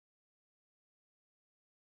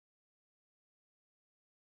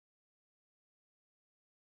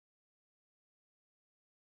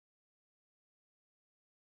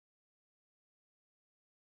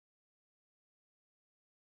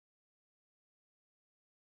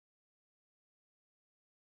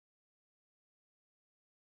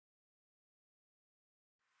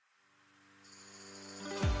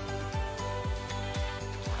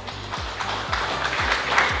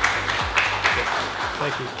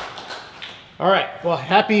All right, well,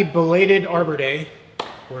 happy belated Arbor Day.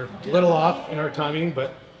 We're a little off in our timing,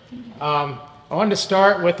 but I wanted to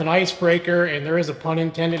start with an icebreaker, and there is a pun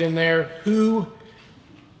intended in there. Who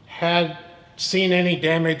had seen any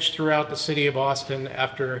damage throughout the city of Austin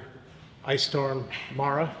after Ice Storm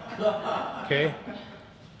Mara? Okay,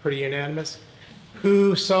 pretty unanimous.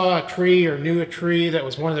 Who saw a tree or knew a tree that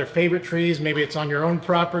was one of their favorite trees? Maybe it's on your own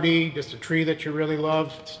property, just a tree that you really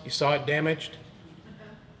loved. You saw it damaged?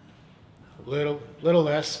 Little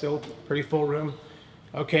less, still pretty full room.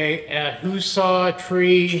 Okay, who saw a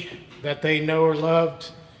tree that they know or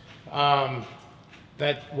loved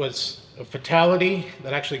that was a fatality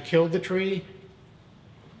that actually killed the tree?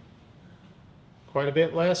 Quite a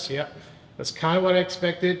bit less, yeah. That's kind of what I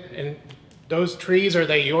expected. And those trees, are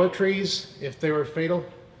they your trees if they were fatal?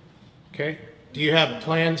 Okay. Do you have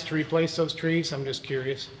plans to replace those trees? I'm just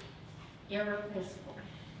curious. Irreplaceable.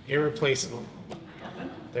 Irreplaceable.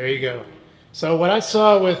 There you go. So what I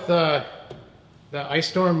saw with the Ice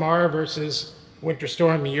Storm Mara versus Winter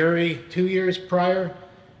Storm Uri 2 years prior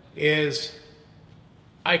is,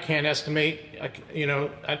 I can't estimate,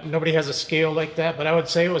 nobody has a scale like that, but I would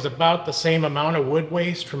say it was about the same amount of wood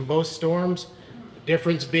waste from both storms. The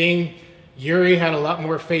difference being Uri had a lot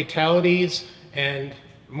more fatalities and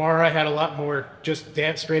Mara had a lot more just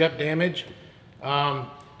straight up damage. I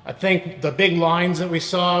think the big lines that we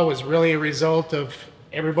saw was really a result of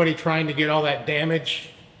everybody trying to get all that damage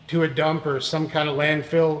to a dump or some kind of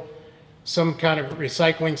landfill, some kind of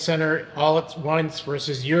recycling center all at once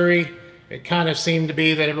versus Uri. It kind of seemed to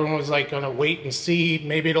be that everyone was like on a wait and see,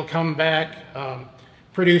 maybe it'll come back,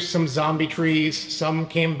 produce some zombie trees, some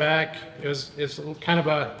came back. It's kind of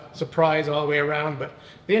a surprise all the way around, but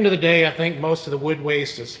at the end of the day, I think most of the wood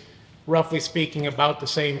waste is roughly speaking about the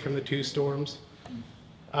same from the two storms.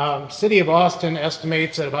 City of Austin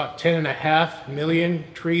estimates that about 10.5 million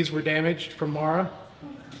trees were damaged from Mara.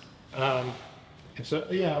 So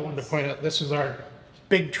yeah, I wanted to point out this is our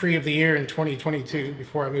big tree of the year in 2022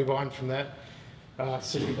 before I move on from that,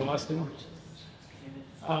 City of Austin.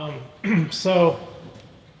 So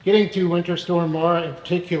getting to Winter Storm Mara in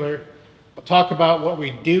particular, I'll talk about what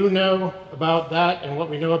we do know about that and what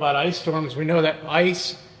we know about ice storms. We know that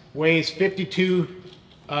ice weighs 52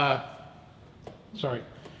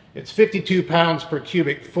 pounds per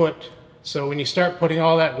cubic foot. So when you start putting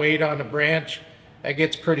all that weight on a branch, that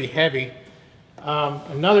gets pretty heavy.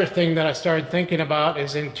 Another thing that I started thinking about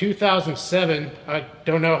is in 2007, I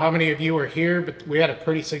don't know how many of you were here, but we had a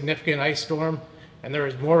pretty significant ice storm and there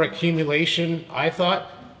was more accumulation, I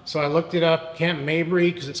thought. So I looked it up, Camp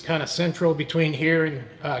Mabry, because it's kind of central between here and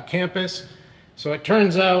campus. So it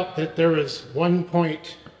turns out that there was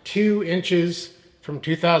 1.2 inches from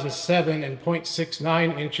 2007 and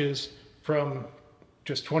 0.69 inches from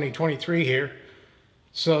just 2023 here.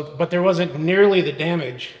 So, but there wasn't nearly the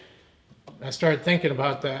damage. I started thinking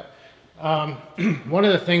about that. One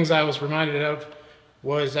of the things I was reminded of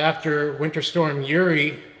was after Winter Storm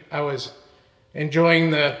Uri, I was enjoying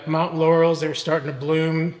the mountain laurels. They were starting to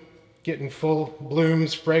bloom, getting full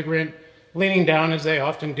blooms, fragrant, leaning down as they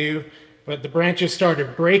often do. But the branches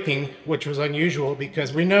started breaking, which was unusual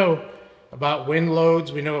because we know about wind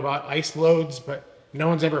loads, we know about ice loads, but no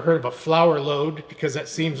one's ever heard of a flower load because that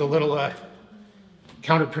seems a little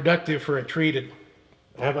counterproductive for a tree to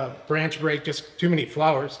have a branch break, just too many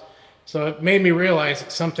flowers. So it made me realize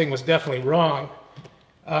that something was definitely wrong.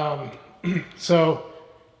 So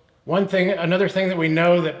another thing that we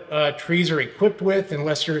know that trees are equipped with,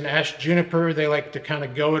 unless you're an ash juniper, they like to kind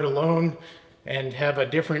of go it alone and have a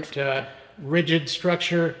different rigid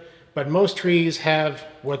structure. But most trees have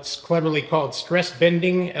what's cleverly called stress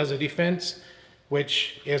bending as a defense,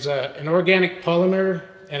 which is an organic polymer,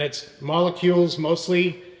 and it's molecules,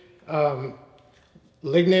 mostly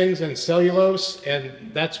lignins and cellulose,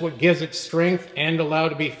 and that's what gives it strength and allow it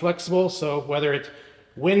to be flexible. So whether it's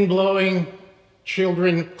wind blowing,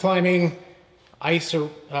 children climbing, ice or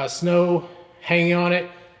snow hanging on it,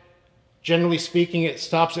 generally speaking, it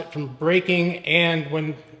stops it from breaking, and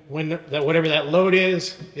when whatever that load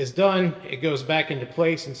is done, it goes back into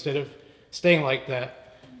place instead of staying like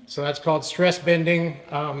that. So that's called stress bending.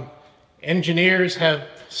 Engineers have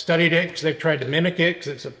studied it because they've tried to mimic it because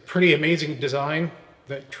it's a pretty amazing design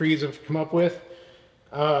that trees have come up with.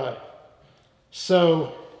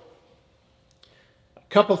 So a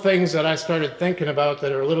couple things that I started thinking about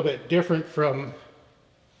that are a little bit different from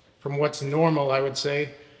what's normal, I would say,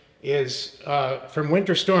 is from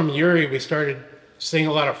Winter Storm Uri, we started seeing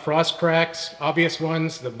a lot of frost cracks, obvious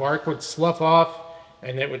ones. The bark would slough off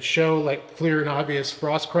and it would show like clear and obvious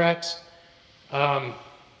frost cracks.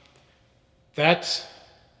 That's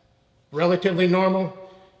relatively normal.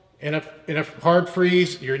 In a hard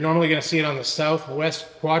freeze, you're normally going to see it on the southwest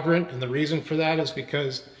quadrant, and the reason for that is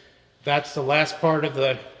because that's the last part of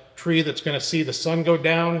the tree that's going to see the sun go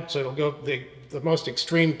down, so it'll go the most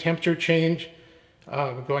extreme temperature change,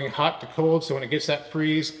 going hot to cold. So when it gets that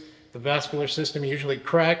freeze, the vascular system usually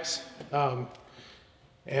cracks.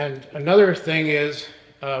 And another thing is,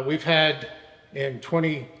 we've had in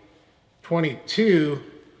 2022,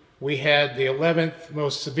 we had the 11th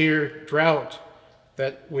most severe drought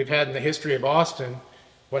that we've had in the history of Austin.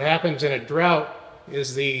 What happens in a drought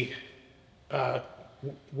is the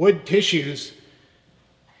wood tissues,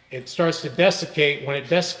 it starts to desiccate. When it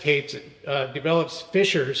desiccates, it develops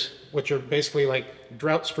fissures, which are basically like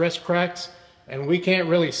drought stress cracks, and we can't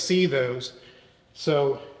really see those.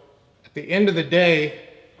 So at the end of the day,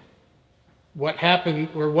 what happened,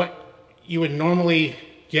 or what you would normally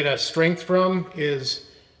get a strength from, is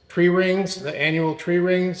tree rings, the annual tree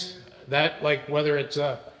rings. That, like, whether it's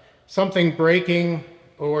something breaking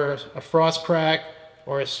or a frost crack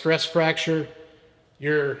or a stress fracture,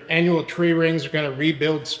 your annual tree rings are going to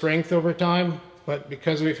rebuild strength over time. But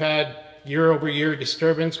because we've had year-over-year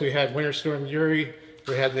disturbance, we had Winter Storm Uri,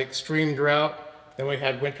 we had the extreme drought, then we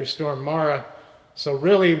had Winter Storm Mara. So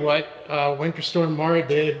really what Winter Storm Mara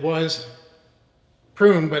did was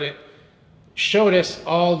prune, but it showed us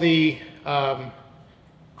all the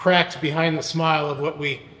cracks behind the smile of what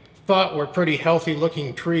we thought were pretty healthy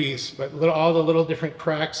looking trees, but all the little different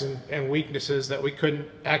cracks and weaknesses that we couldn't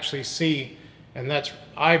actually see. And that's,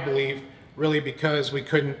 I believe, really because we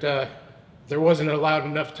couldn't, there wasn't allowed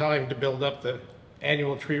enough time to build up the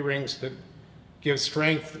annual tree rings to give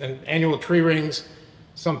strength. And annual tree rings,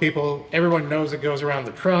 everyone knows it goes around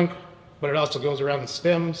the trunk, but it also goes around the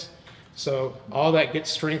stems. So all that gets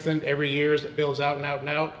strengthened every year as it builds out and out and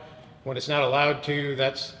out. When it's not allowed to,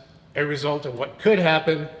 that's a result of what could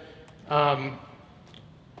happen.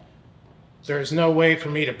 There's no way for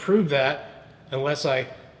me to prove that unless I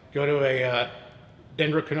go to a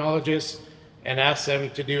dendrochronologist and ask them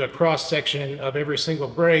to do a cross-section of every single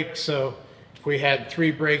break. So if we had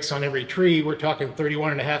 3 breaks on every tree, we're talking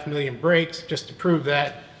 31.5 million breaks just to prove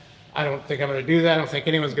that. I don't think I'm going to do that. I don't think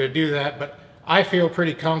anyone's going to do that. But I feel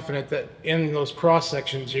pretty confident that in those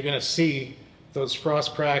cross-sections, you're going to see those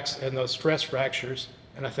frost cracks and those stress fractures.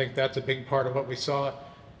 And I think that's a big part of what we saw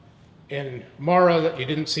in Mara that you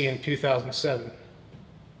didn't see in 2007.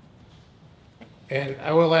 And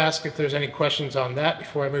I will ask if there's any questions on that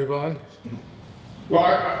before I move on. Well,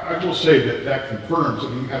 I will say that confirms, I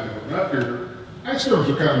mean, having been up here, ice storms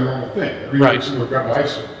are kind of a normal thing. Every Right. single got an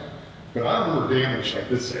ice storm. But I don't remember damage like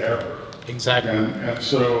this ever. Exactly. And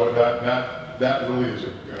so that really is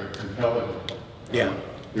a compelling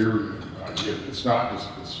theory. It's not just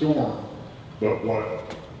the storm, but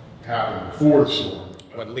what happened before the storm.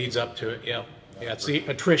 What leads up to it, yeah. Yeah, it's the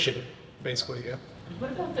attrition, basically, yeah.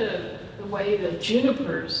 What about the way the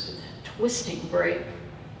junipers twisting break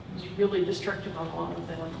was really destructive on a lot of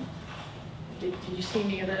them? Did you see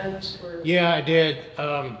any of those? Or? Yeah, I did.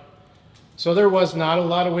 So there was not a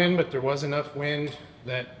lot of wind, but there was enough wind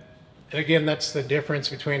that, and again, that's the difference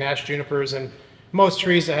between ash junipers and most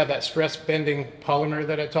trees that have that stress bending polymer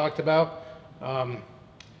that I talked about.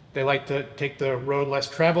 They like to take the road less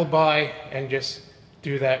traveled by and just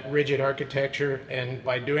do that rigid architecture, and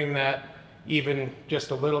by doing that, even just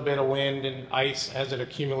a little bit of wind and ice as it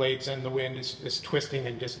accumulates and the wind is twisting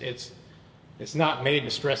and just it's not made to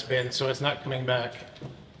stress bend, so it's not coming back.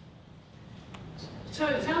 So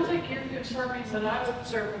it sounds like you're confirming that I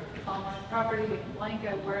observed on my property in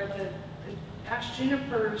Blanco where the ash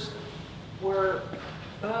junipers were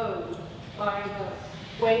bowed by the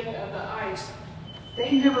weight of the ice.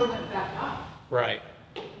 They never went back up. Right.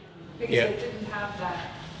 Because they didn't have that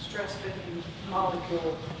stress bending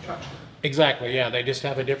molecule structure. Exactly, yeah, they just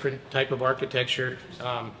have a different type of architecture.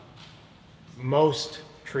 Most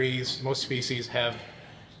trees, most species have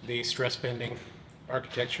the stress bending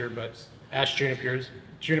architecture, but ash junipers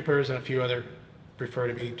and a few other prefer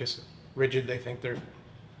to be just rigid. They think they're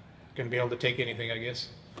going to be able to take anything, I guess.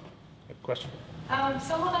 Question?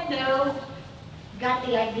 Someone I know got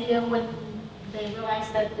the idea when they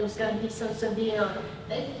realized that it was going to be so severe.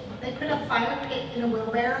 They put a fire pit in a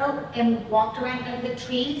wheelbarrow and walked around under the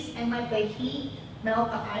trees and let the heat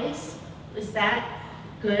melt the ice. Was that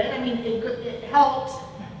good? I mean, it helped,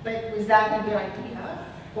 but was that a good idea?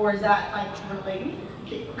 Or is that like really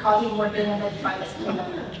causing more damage by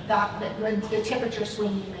the temperature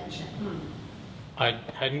swing you mentioned? I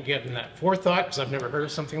hadn't given that forethought because I've never heard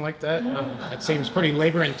of something like that. It seems pretty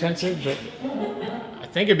labor intensive, but I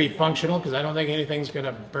think it'd be functional because I don't think anything's going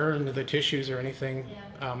to burn the tissues or anything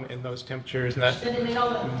in those temperatures and that Then they made a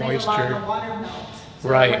lot moisture. of the water melt. So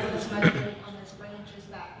Right. it wasn't as much weight on those branches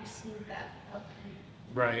that received that.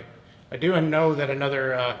 Right. I do know that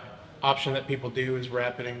another option that people do is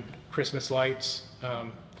wrap it in Christmas lights.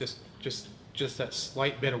 Just that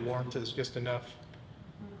slight bit of warmth is just enough.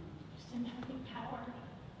 Just didn't have any power.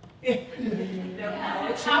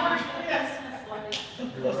 It's how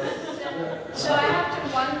So I have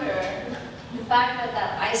to wonder, the fact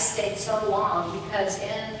that ice stayed so long, because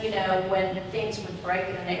when things would break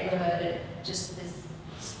in the neighborhood, it just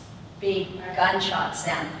this big gunshot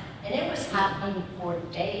sound. And it was happening for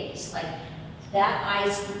days. Like that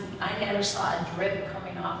ice, I never saw a drip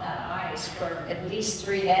coming off that ice for at least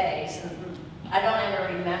 3 days. And I don't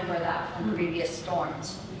ever remember that from previous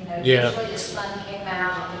storms. Yeah. Usually the sun came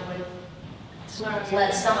out and would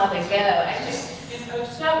let some of it go. in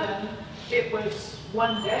 '07, it was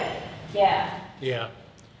one day. Yeah. Yeah.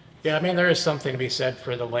 Yeah, I mean, there is something to be said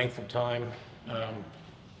for the length of time.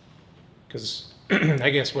 Because I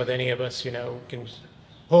guess with any of us, can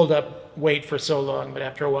hold up weight for so long, but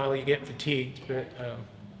after a while you get fatigued. But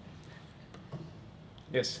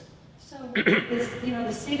yes. So,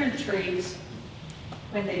 the cedar trees,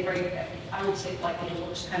 when they break, I would say like it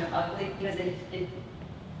looks kind of ugly because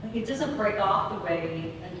it doesn't break off the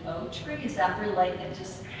way an oak tree. Is that related?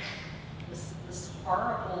 Just this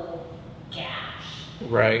horrible gash.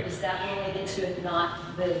 Right. Is that related to it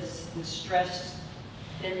not the stress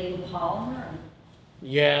bending polymer?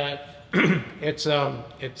 Yeah,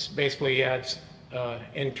 it's basically, it's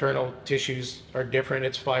internal tissues are different,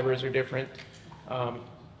 its fibers are different.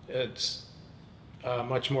 It's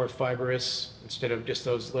much more fibrous instead of just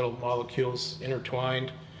those little molecules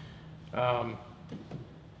intertwined.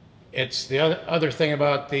 It's the other thing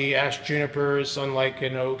about the ash junipers, unlike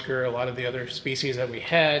an oak or a lot of the other species that we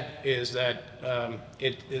had, is that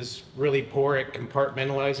it is really poor at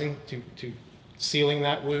compartmentalizing to sealing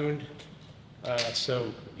that wound.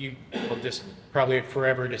 So you will just probably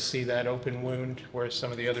forever to see that open wound, whereas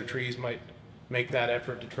some of the other trees might make that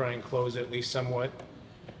effort to try and close at least somewhat.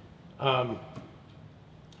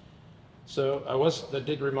 So that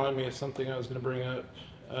did remind me of something I was going to bring up.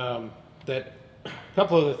 That a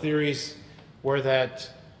couple of the theories were that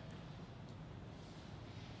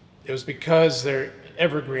it was because their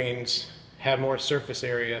evergreens have more surface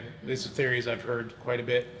area. These are theories I've heard quite a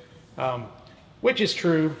bit, which is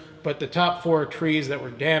true. But the top 4 trees that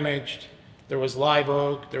were damaged, there was live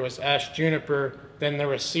oak, there was ash juniper, then there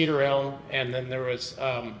was cedar elm, and then there was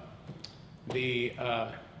the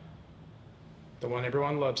one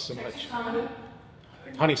everyone loves so much,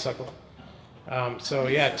 honeysuckle. So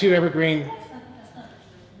yeah, 2 evergreen,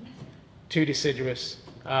 2 deciduous.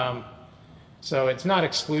 So it's not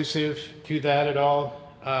exclusive to that at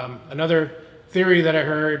all. Another theory that I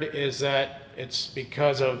heard is that it's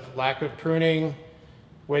because of lack of pruning,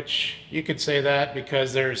 which you could say that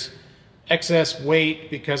because there's excess weight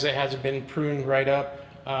because it hasn't been pruned right up.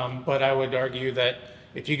 But I would argue that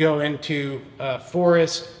if you go into a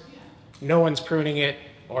forest, no one's pruning it,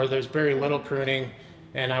 or there's very little pruning.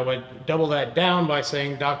 And I would double that down by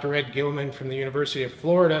saying Dr. Ed Gilman from the University of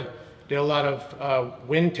Florida did a lot of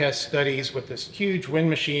wind test studies with this huge wind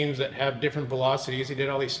machines that have different velocities. He did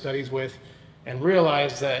all these studies with, and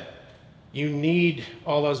realized that you need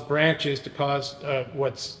all those branches to cause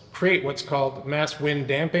create what's called mass wind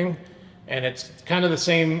damping. And it's kind of the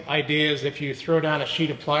same idea as if you throw down a sheet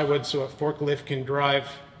of plywood so a forklift can drive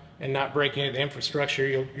and not break into the infrastructure,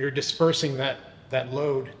 you're dispersing that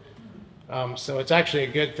load. So it's actually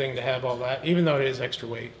a good thing to have all that, even though it is extra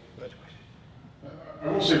weight. But I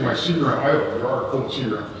will say my cedar elm, I have a yard full of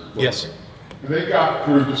cedar elms. yes. And they got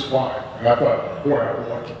through just fine. And I thought, boy, I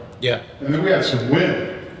like it. Yeah. And then we had some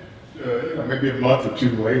wind, maybe a month or 2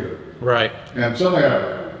 later. Right. And suddenly I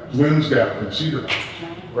had limbs down from cedar elms.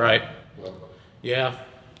 Right. So, Yeah.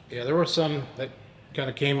 Yeah, there were some that kind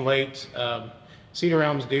of came late. Cedar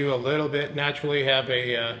elms do a little bit naturally have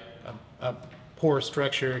a poor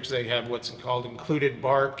structure because they have what's called included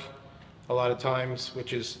bark a lot of times,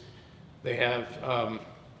 which is they have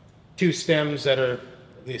 2 stems that are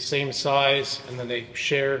the same size and then they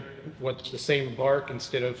share what's the same bark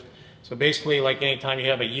instead of, so basically like anytime you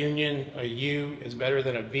have a union, a U is better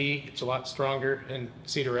than a V. It's a lot stronger, and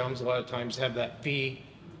cedar elms a lot of times have that V.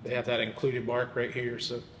 They have that included bark right here,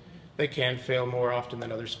 so they can fail more often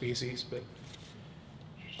than other species. But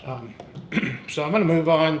so I'm going to move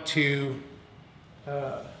on to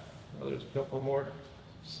there's a couple more,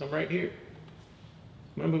 some right here.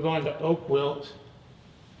 I'm going to move on to oak wilt.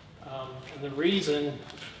 And the reason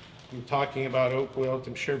I'm talking about oak wilt,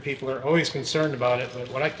 I'm sure people are always concerned about it, but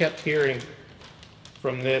what I kept hearing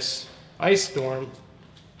from this ice storm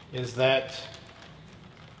is that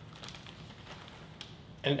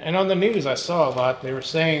And on the news, I saw a lot, they were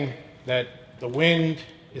saying that the wind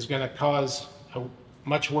is going to cause a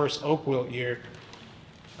much worse oak wilt year.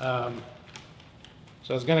 So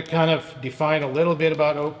I was going to kind of define a little bit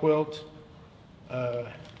about oak wilt.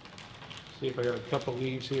 See if I got a couple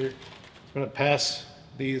leaves here. I'm going to pass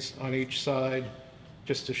these on each side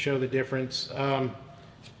just to show the difference.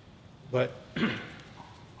 But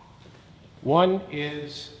one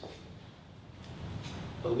is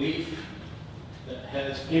a leaf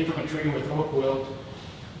that came from a tree with oak wilt,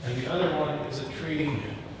 and the other one is a tree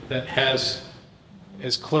that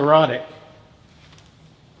is chlorotic.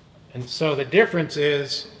 And so the difference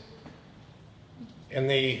is, in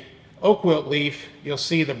the oak wilt leaf, you'll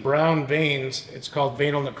see the brown veins. It's called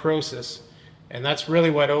venal necrosis, and that's really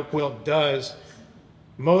what oak wilt does.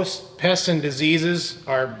 Most pests and diseases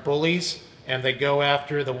are bullies, and they go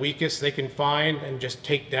after the weakest they can find and just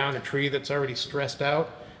take down a tree that's already stressed out.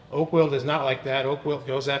 Oak wilt is not like that. Oak wilt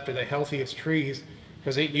goes after the healthiest trees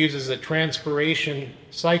because it uses the transpiration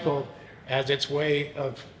cycle as its way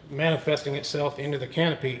of manifesting itself into the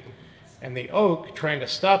canopy. And the oak, trying to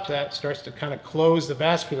stop that, starts to kind of close the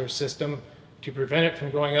vascular system to prevent it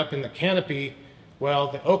from going up in the canopy.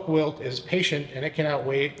 Well, the oak wilt is patient and it can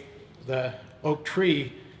outweigh the oak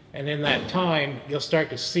tree. And in that time, you'll start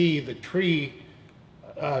to see the tree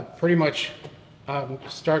pretty much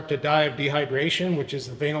start to die of dehydration, which is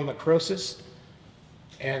the venal necrosis.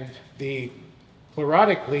 And the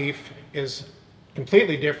chlorotic leaf is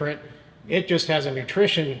completely different. It just has a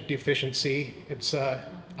nutrition deficiency. It's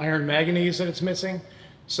iron manganese that it's missing.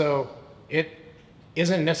 So it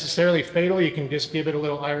isn't necessarily fatal. You can just give it a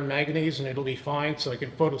little iron manganese and it'll be fine. So it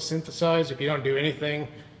can photosynthesize. If you don't do anything,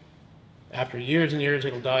 after years and years,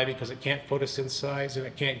 it'll die because it can't photosynthesize and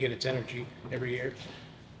it can't get its energy every year.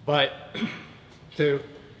 But to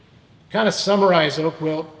kind of summarize oak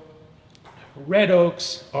wilt, red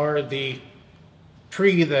oaks are the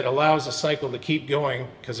tree that allows the cycle to keep going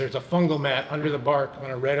because there's a fungal mat under the bark on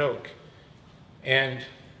a red oak. And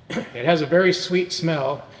it has a very sweet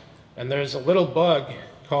smell, and there's a little bug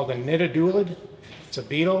called a nididulid. It's a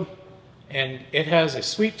beetle, and it has a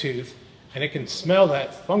sweet tooth, and it can smell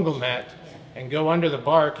that fungal mat and go under the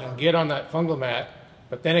bark and get on that fungal mat,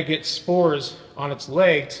 but then it gets spores on its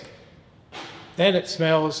legs. Then it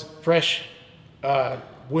smells fresh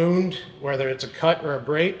wound, whether it's a cut or a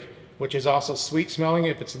break, which is also sweet smelling.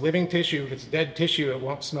 If it's living tissue, if it's dead tissue, it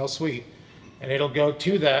won't smell sweet. And it'll go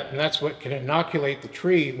to that, and that's what can inoculate the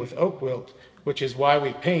tree with oak wilt, which is why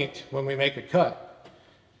we paint when we make a cut.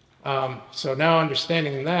 So now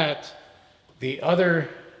understanding that, the other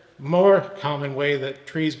more common way that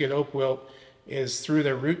trees get oak wilt is through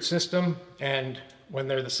their root system. And when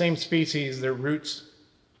they're the same species, their roots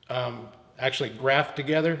actually graft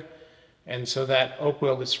together. And so that oak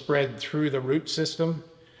wilt is spread through the root system.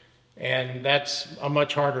 And that's a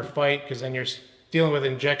much harder fight because then you're dealing with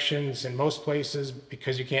injections in most places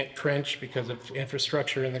because you can't trench because of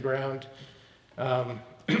infrastructure in the ground.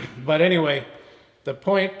 But anyway, the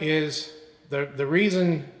point is the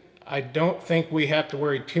reason I don't think we have to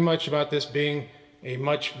worry too much about this being a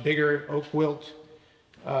much bigger oak wilt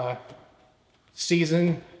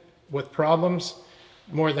season with problems,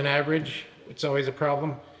 more than average, it's always a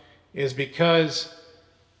problem, is because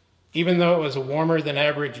even though it was a warmer than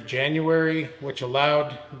average January, which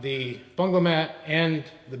allowed the fungal mat and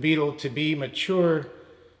the beetle to be mature,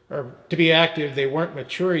 or to be active, they weren't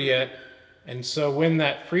mature yet. And so when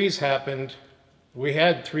that freeze happened, we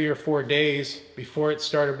had 3 or 4 days before it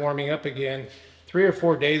started warming up again. 3 or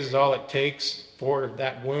 4 days is all it takes for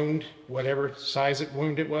that wound, whatever size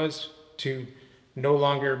wound it was, to no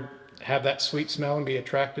longer have that sweet smell and be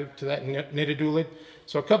attractive to that nididulid.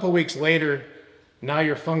 So a couple weeks later, now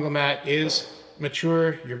your fungal mat is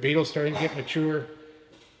mature, your beetle's starting to get mature,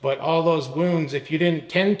 but all those wounds, if you didn't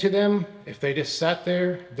tend to them, if they just sat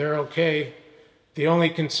there, they're okay. The only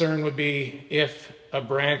concern would be if a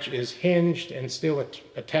branch is hinged and still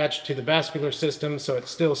attached to the vascular system, so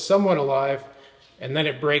it's still somewhat alive, and then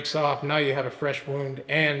it breaks off. Now you have a fresh wound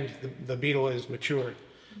and the beetle is mature.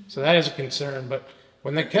 So that is a concern. But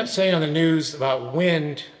when they kept saying on the news about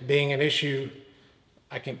wind being an issue,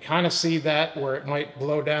 I can kind of see that where it might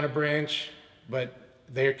blow down a branch, but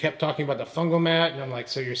they kept talking about the fungal mat, and I'm like,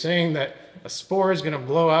 so you're saying that a spore is going to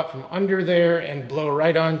blow out from under there and blow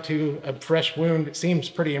right onto a fresh wound? It seems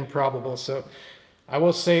pretty improbable. So I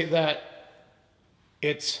will say that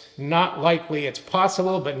it's not likely, it's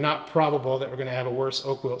possible, but not probable that we're going to have a worse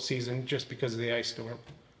oak wilt season just because of the ice storm.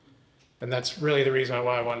 And that's really the reason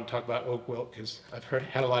why I wanted to talk about oak wilt, because I've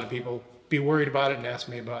had a lot of people be worried about it and ask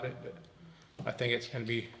me about it, but I think it's going to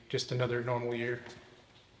be just another normal year.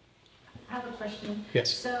 I have a question.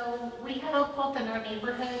 Yes. So we have oak wilt in our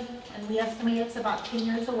neighborhood, and we estimate it's about 10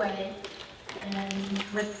 years away. And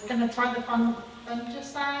we're going to try the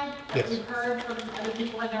fungicide. Yes. We've heard from other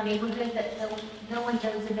people in our neighborhood that no one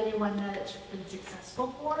knows of anyone that it's been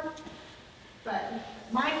successful for. But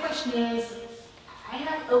my question is, I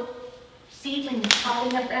have oak seedlings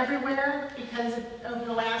popping up everywhere because over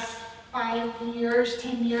the last 5 years,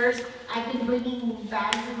 10 years, I've been bringing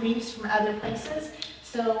bags of leaves from other places.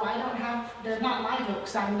 So I don't have, they're not live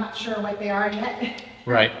oaks, so I'm not sure what they are yet.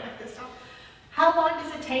 Right. How long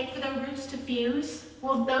does it take for the roots to fuse?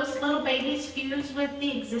 Will those little babies fuse with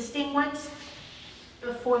the existing ones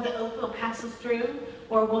before the oak wilt passes through?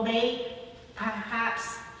 Or will they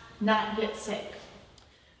perhaps not get sick?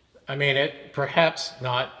 I mean, perhaps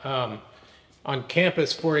not. On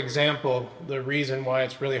campus, for example, the reason why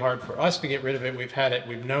it's really hard for us to get rid of it,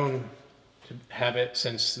 we've known to have it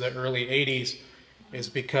since the early 80s, is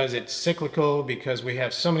because it's cyclical, because we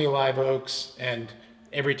have so many live oaks, and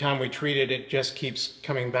every time we treat it, it just keeps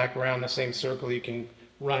coming back around the same circle. You can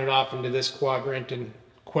run it off into this quadrant and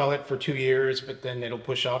quell it for 2 years, but then it'll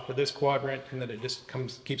push off to this quadrant, and then it just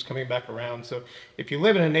keeps coming back around. So if you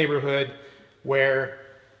live in a neighborhood where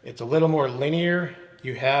it's a little more linear,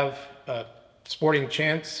 you have a sporting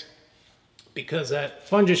chance, because that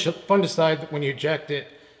fungicide, when you inject it,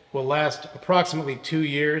 will last approximately 2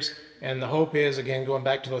 years. And the hope is, again, going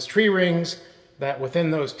back to those tree rings, that within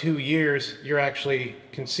those 2 years, you're actually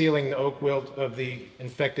concealing the oak wilt of the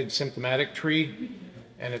infected symptomatic tree,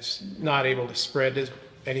 and it's not able to spread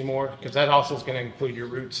anymore, because that also is going to include your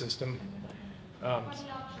root system.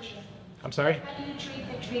 I'm sorry? How do you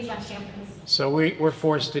treat the trees on campus? So we're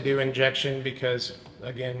forced to do injection because,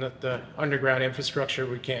 again, the underground infrastructure,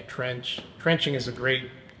 we can't trench. Trenching is a great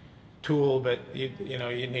tool, but you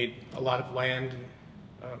need a lot of land,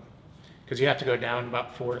 because you have to go down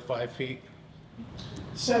about 4 to 5 feet.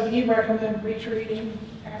 So do you recommend retreating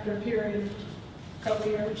after a period of a couple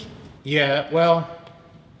of years? Yeah, well,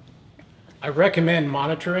 I recommend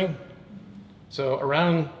monitoring. So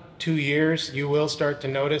around 2 years, you will start to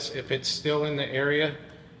notice if it's still in the area,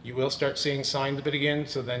 you will start seeing signs of it again,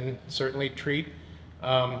 so then certainly treat.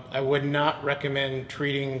 I would not recommend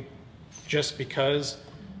treating just because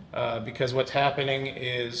what's happening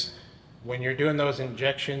is when you're doing those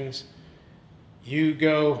injections, you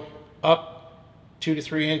go up 2 to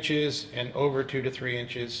 3 inches and over 2 to 3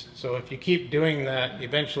 inches. So if you keep doing that,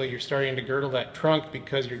 eventually you're starting to girdle that trunk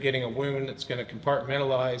because you're getting a wound that's going to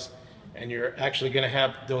compartmentalize, and you're actually going to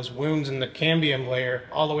have those wounds in the cambium layer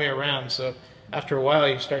all the way around. So after a while,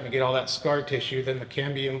 you're starting to get all that scar tissue, then the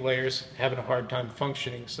cambium layer's having a hard time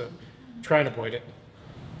functioning. So try and avoid it.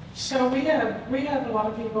 So we have a lot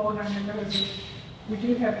of people in our neighborhood. We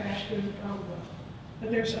do have Ashton oak, but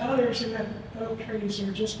there's others who have oak trees that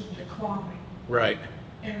are just in decline. Right.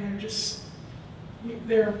 And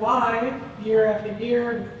they're alive year after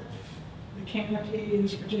year. The canopy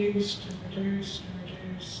is reduced and reduced and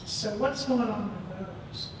reduced. So what's going on with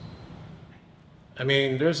those? I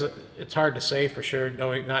mean, it's hard to say for sure,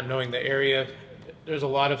 not knowing the area. There's a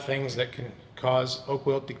lot of things that can cause oak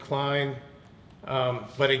wilt decline.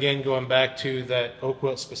 But again, going back to that, oak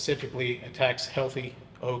wilt specifically attacks healthy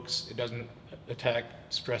oaks. It doesn't attack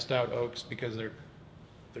stressed out oaks because their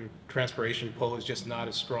transpiration pull is just not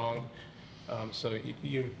as strong. So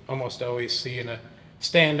you almost always see in a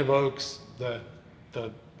stand of oaks, the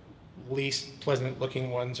least pleasant looking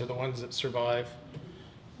ones are the ones that survive.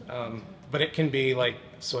 But it can be like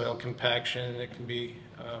soil compaction, it can be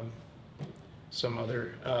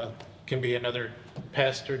can be another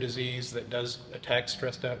pest or disease that does attack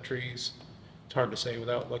stressed out trees. It's hard to say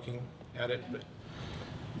without looking at it. But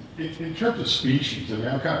in terms of species, I mean,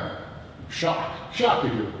 I'm kind of shocked to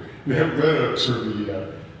hear that red oaks are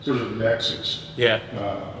the sort of nexus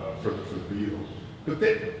for the beetles. But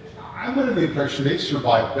I'm under the impression they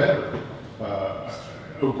survive better.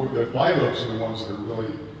 The live oaks are the ones that are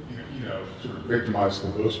really, sort of victimized the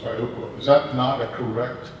most by oak wilt. Is that not a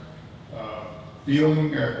correct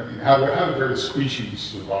feeling? I mean, how do various species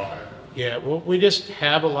survive? yeah, well, we just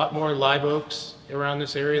have a lot more live oaks around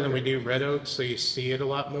this area than we do red oaks, so you see it a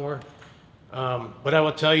lot more. But I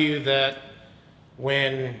will tell you that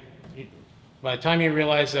by the time you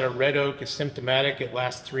realize that a red oak is symptomatic, it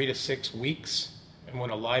lasts 3 to 6 weeks. And when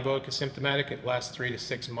a live oak is symptomatic, it lasts 3 to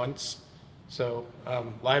 6 months. So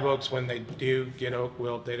live oaks, when they do get oak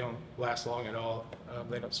wilt, they don't last long at all.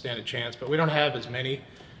 They don't stand a chance, but we don't have as many.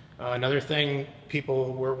 Another thing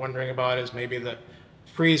people were wondering about is maybe the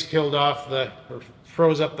freeze killed off or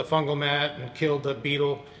froze up the fungal mat and killed the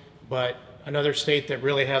beetle. But another state that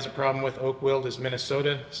really has a problem with oak wilt is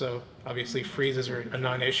Minnesota. So obviously freezes are a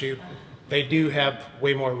non-issue. they do have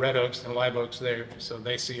way more red oaks than live oaks there, so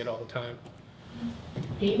they see it all the time.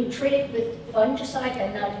 Do you treat it with fungicide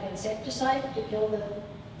and not an insecticide to kill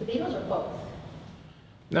the beetles, or both?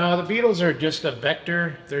 No, the beetles are just a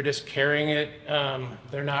vector. They're just carrying it.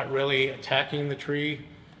 They're not really attacking the tree.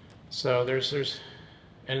 So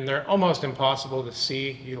and they're almost impossible to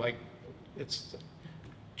see. It's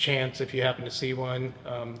chance if you happen to see one.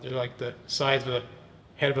 They're like the size of the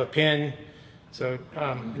head of a pin. So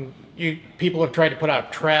people have tried to put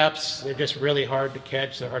out traps. They're just really hard to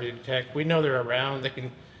catch. They're hard to detect. We know they're around. They can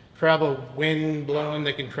travel wind blowing.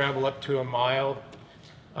 They can travel up to a mile.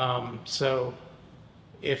 So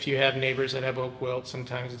if you have neighbors that have oak wilt,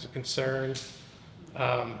 sometimes it's a concern.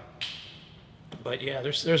 But yeah,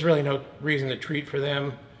 there's really no reason to treat for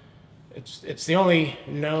them. It's the only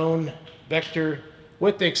known vector,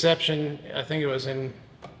 with the exception, I think it was in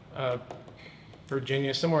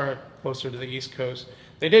Virginia, somewhere closer to the East Coast.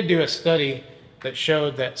 They did do a study that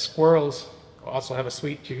showed that squirrels also have a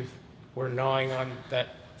sweet tooth, were gnawing on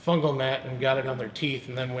that fungal mat and got it on their teeth,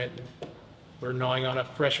 and then were gnawing on a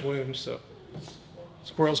fresh wound. So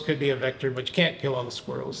squirrels could be a vector, but you can't kill all the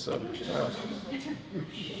squirrels.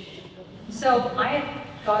 So I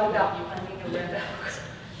had thought about planting a red oak,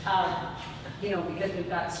 because we've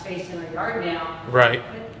got space in our yard now. Right.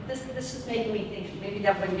 But this is making me think maybe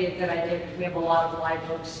that wouldn't be a good idea because we have a lot of live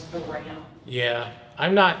oaks around. Yeah,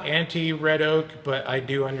 I'm not anti-red oak, but I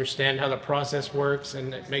do understand how the process works,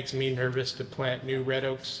 and it makes me nervous to plant new red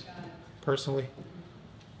oaks, personally.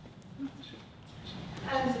 You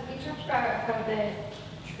talked about how the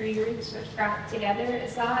tree roots would crack together.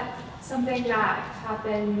 Is that something that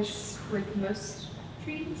happens with most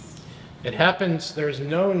trees? It happens, there's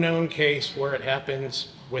no known case where it happens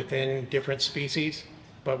within different species,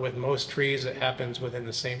 but with most trees it happens within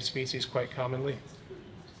the same species quite commonly.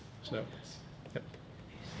 So, yep.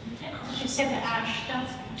 You said the ash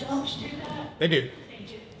don't do that? They do. They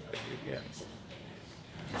do. Yeah.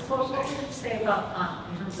 Well, what would you say about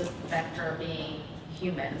in terms of vector being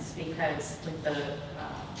humans? Because with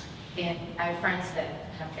and I have friends that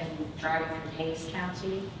have been driving through Hayes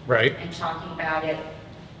County, Right. and talking about it,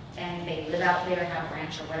 and they live out there, have a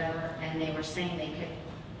ranch or whatever, and they were saying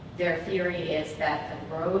their theory is that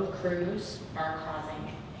the road crews are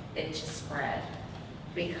causing it to spread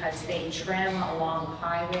because they trim along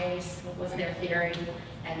highways, was their theory,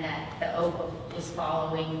 and that the oak was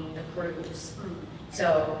following the crews.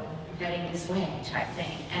 So heading this way type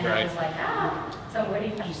thing. And I was like, so what do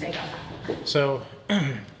you have to say about that? So,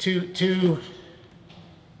 two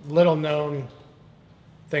little known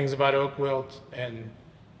things about oak wilt and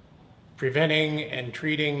preventing and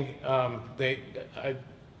treating. I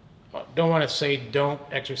don't want to say don't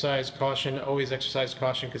exercise caution, always exercise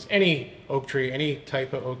caution, because any oak tree, any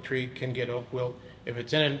type of oak tree can get oak wilt. If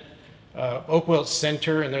it's in an oak wilt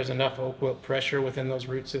center and there's enough oak wilt pressure within those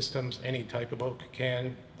root systems, any type of oak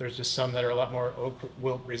can. There's just some that are a lot more oak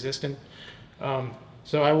wilt resistant.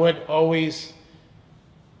 So I would always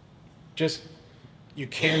you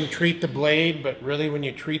can treat the blade, but really when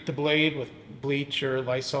you treat the blade with bleach or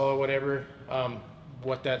Lysol or whatever,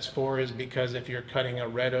 what that's for is because if you're cutting a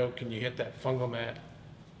red oak and you hit that fungal mat,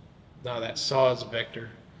 now that saw is a vector,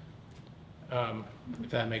 if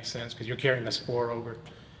that makes sense, because you're carrying the spore over.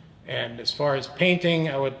 And as far as painting,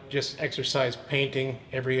 I would just exercise painting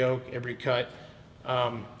every oak, every cut.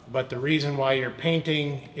 But the reason why you're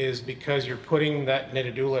painting is because you're putting that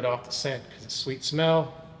nitidulid off the scent, because it's sweet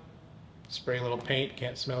smell. Spray a little paint,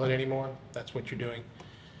 can't smell it anymore. That's what you're doing.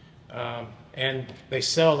 And they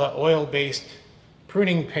sell the oil-based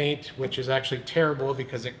pruning paint, which is actually terrible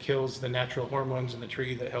because it kills the natural hormones in the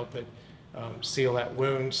tree that help it seal that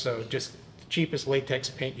wound. So just the cheapest latex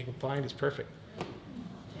paint you can find is perfect.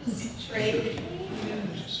 Trade.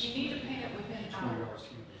 You need to paint it within hours.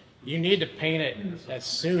 You need to paint it as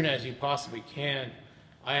soon as you possibly can.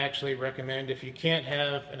 I actually recommend, if you can't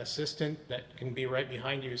have an assistant that can be right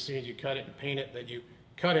behind you as soon as you cut it and paint it, that you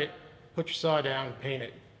cut it, put your saw down, paint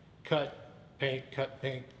it, cut, paint,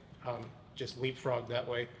 just leapfrog that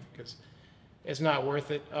way, because it's not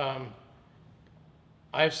worth it.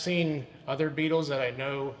 I've seen other beetles that I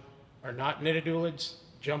know are not nitidulids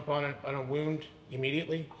jump on a wound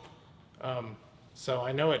immediately. So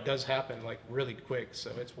I know it does happen like really quick,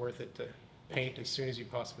 so it's worth it to paint as soon as you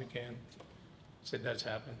possibly can. So it does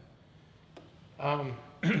happen.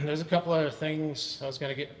 There's a couple other things I was going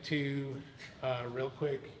to get to real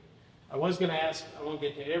quick. I was going to ask, I won't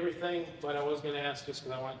get to everything, but I was going to ask just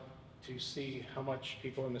because I want to see how much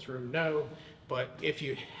people in this room know. But if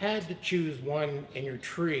you had to choose one in your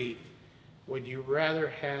tree, would you rather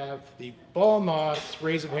have the ball moss,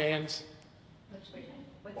 raise of hands? What's the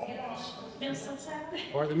Mistletoe?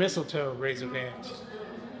 Or the mistletoe, raise of hands.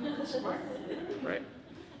 Right.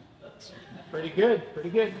 Pretty good, pretty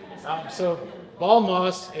good. So ball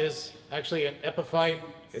moss is actually an epiphyte.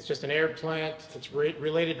 It's just an air plant. It's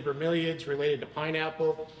related to bromeliads, related to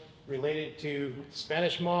pineapple, related to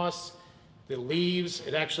Spanish moss. The leaves,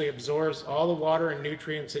 it actually absorbs all the water and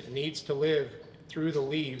nutrients it needs to live through the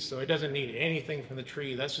leaves, so it doesn't need anything from the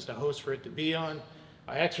tree. That's just a host for it to be on.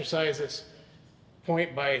 I exercise this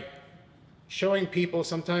point by showing people,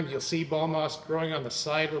 sometimes you'll see ball moss growing on the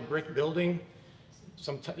side of a brick building.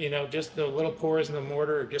 Sometimes, you know, just the little pores in the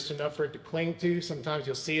mortar are just enough for it to cling to. Sometimes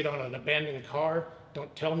you'll see it on an abandoned car.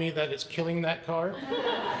 Don't tell me that it's killing that car.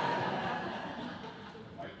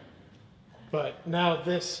 But now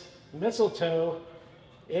this mistletoe,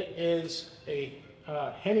 it is a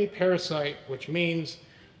hemiparasite, which means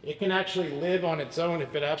it can actually live on its own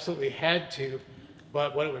if it absolutely had to,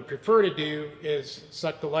 but what it would prefer to do is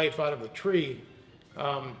suck the life out of the tree.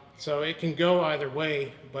 So it can go either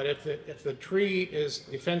way, but if the tree is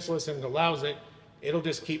defenseless and allows it, it'll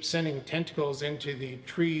just keep sending tentacles into the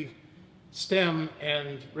tree stem,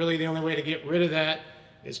 and really the only way to get rid of that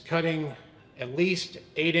is cutting at least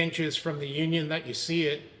 8 inches from the union that you see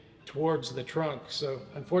it towards the trunk. So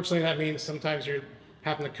unfortunately that means sometimes you're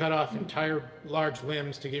having to cut off entire large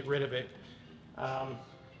limbs to get rid of it.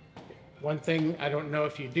 One thing I don't know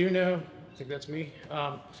if you do know, I think that's me,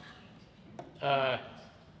 the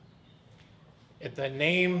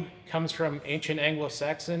name comes from ancient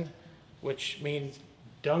Anglo-Saxon, which means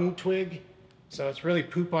dung twig. So it's really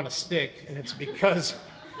poop on a stick, and it's because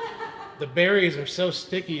the berries are so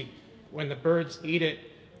sticky when the birds eat it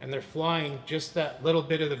and they're flying, just that little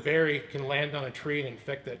bit of the berry can land on a tree and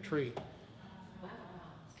infect that tree.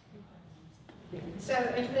 So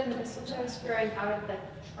if the mistletoe is growing out of the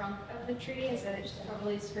trunk of the tree, is it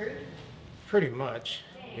totally screwed? Pretty much,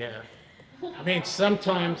 yeah. I mean,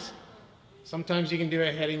 sometimes you can do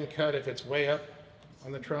a heading cut if it's way up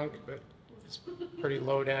on the trunk, but it's pretty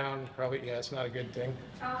low down. Probably, yeah, it's not a good thing.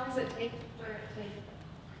 How long does it take for it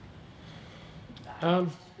to die?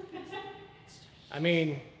 I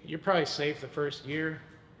mean, you're probably safe the first year,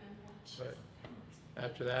 but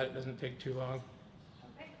after that, it doesn't take too long.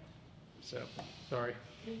 Okay. So, sorry.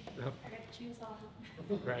 I got to choose off.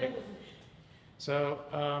 Right. So,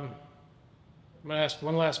 I'm going to ask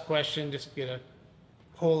one last question, just to get a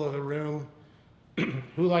poll of the room.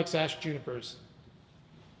 Who likes ash junipers?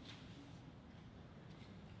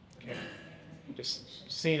 Okay.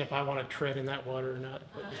 Just seeing if I want to tread in that water or not.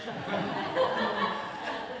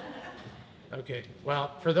 Okay,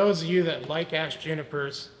 well, for those of you that like ash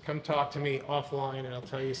junipers, come talk to me offline and I'll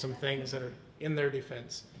tell you some things that are in their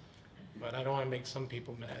defense. But I don't want to make some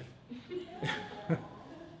people mad.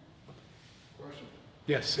 Question.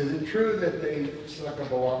 Yes. Is it true that they suck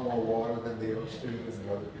up a lot more water than the oaks do and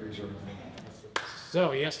the other trees are?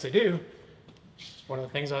 So, yes, they do. It's one of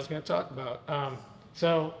the things I was going to talk about.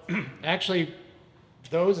 So, actually,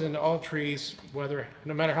 those in all trees,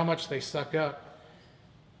 no matter how much they suck up,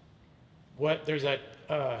 there's that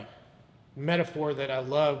metaphor that I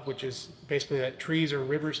love, which is basically that trees are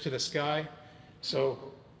rivers to the sky. So,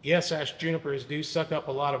 yes, ash junipers do suck up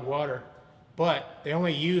a lot of water, but they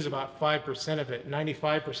only use about 5% of it.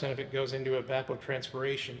 95% of it goes into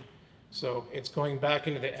evapotranspiration. So it's going back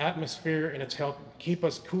into the atmosphere and it's helping keep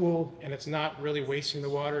us cool, and it's not really wasting the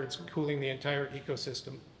water, it's cooling the entire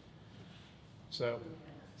ecosystem. So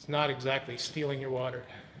it's not exactly stealing your water.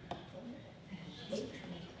 I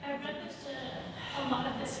read that a lot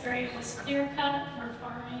of this area was clear cut for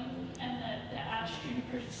farming, and that the ash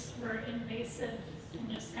junipers were invasive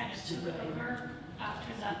and just kind of took over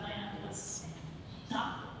after that land was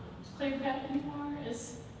not clear cut anymore.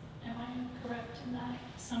 Am I correct in that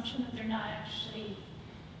assumption that they're not actually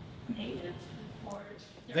native? Or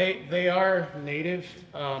They are native.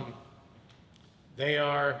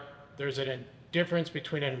 There's a difference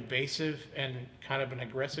between an invasive and kind of an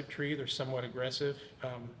aggressive tree. They're somewhat aggressive.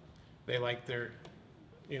 They like their,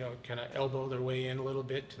 kind of elbow their way in a little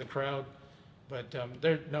bit to the crowd. But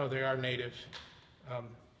they are native.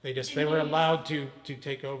 They were allowed to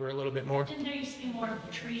take over a little bit more. And there used to be more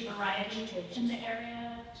tree variety in the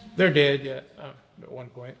area. There did, yeah, at one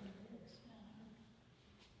point.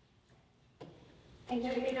 I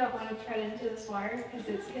know you don't want to tread into this water because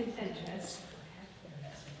it's contentious.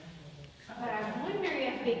 But I'm wondering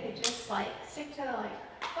if we could just stick to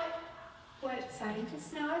what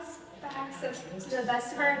scientists know is facts to the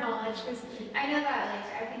best of our knowledge. Because I know that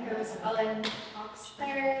I think it was Ellen Fox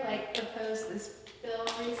there proposed this bill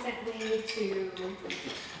recently to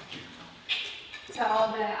to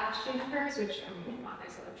all the ash junipers, which not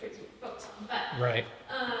necessarily trees we focus on, but Right.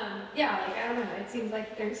 yeah, like I don't know, it seems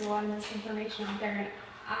like there's a lot of misinformation out there, and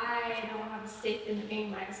I don't have a stake in the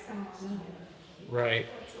game. I just come on. Right.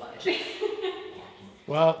 What's what?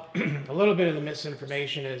 Well, a little bit of the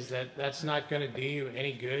misinformation is that that's not going to do you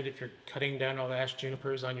any good if you're cutting down all the ash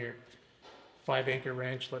junipers on your 5-acre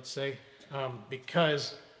ranch, let's say,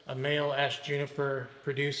 because a male ash juniper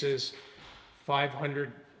produces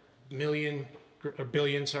 500 million or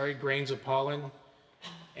billion, sorry, grains of pollen,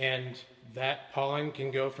 and that pollen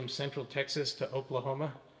can go from central Texas to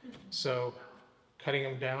Oklahoma. So cutting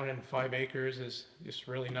them down in 5 acres is just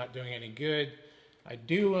really not doing any good. I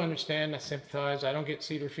do understand, I sympathize. I don't get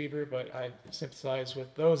cedar fever, but I sympathize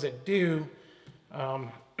with those that do.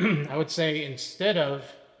 I would say instead of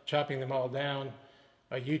chopping them all down,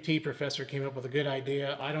 a UT professor came up with a good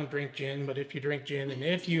idea. I don't drink gin, but if you drink gin and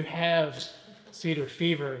if you have cedar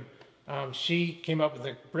fever, she came up with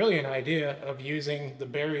a brilliant idea of using the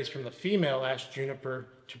berries from the female ash juniper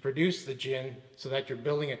to produce the gin so that you're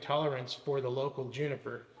building a tolerance for the local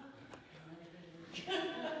juniper.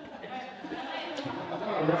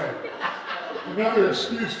 All right. Another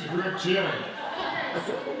excuse to drink gin. And if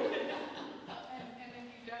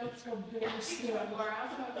you don't, or I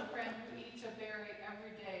also have a friend who eats a berry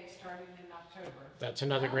every day starting in October. That's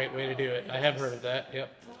another great way to do it. I have heard of that,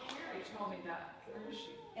 yep. She told me that. Where is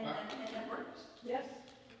she? And it works. Yes.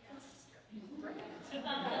 What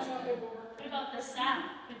about the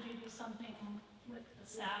sap? Could you do something with the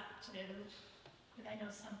sap too? Because I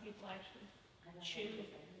know some people actually chew.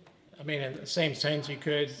 I mean, in the same sense, you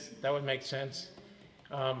could, that would make sense.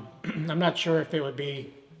 I'm not sure if it would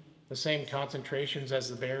be the same concentrations as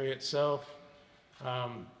the berry itself. I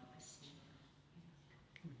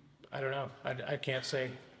don't know. I can't say.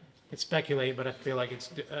 It's speculate, but I feel like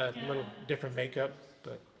it's a little different makeup,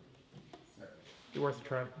 but it's worth a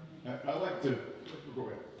try. I like to, go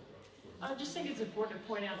ahead. I just think it's important to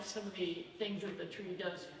point out some of the things that the tree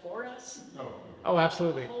does for us. Oh,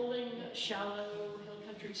 absolutely. Holding shallow hill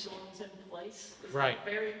country soils in place is Right. a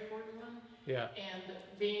very important one. Yeah. And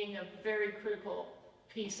being a very critical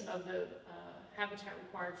piece of the habitat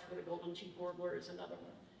required for the golden cheek warbler is another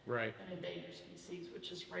one. Right. An endangered species,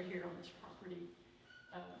 which is right here on this property.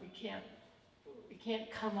 We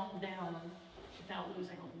can't come on down without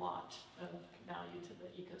losing a lot of value to the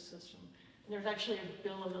ecosystem. And there's actually a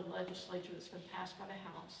bill in the legislature that's been passed by the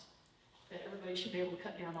House that everybody should be able to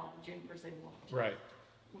cut down all the junipers they want. Right.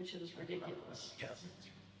 Which is ridiculous. Yeah.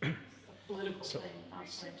 It's a political thing, not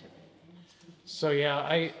scientific. So yeah,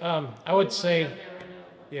 I would say,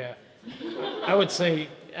 yeah, I would say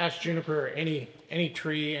ash juniper or any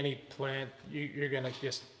tree, any plant, you're going to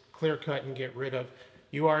just clear cut and get rid of.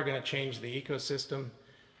 You are going to change the ecosystem,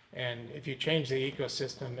 and if you change the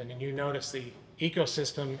ecosystem and you notice the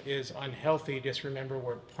ecosystem is unhealthy, just remember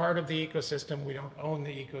we're part of the ecosystem. We don't own the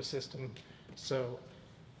ecosystem, so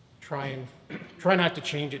try not to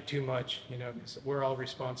change it too much. You know, 'cause we're all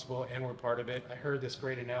responsible and we're part of it. I heard this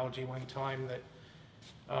great analogy one time that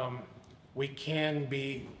we can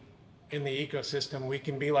be in the ecosystem. We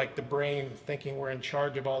can be like the brain, thinking we're in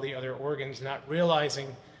charge of all the other organs, not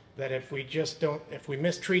realizing that if we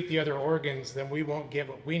mistreat the other organs, then we won't get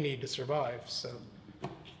what we need to survive. So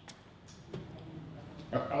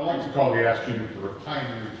I like to call the ash juniper a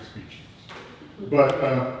pioneering species. But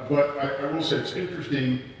I will say it's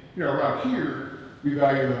interesting, you know, around here, we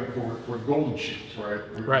value them for golden sheets, right?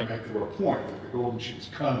 We Right. make the point that the golden sheets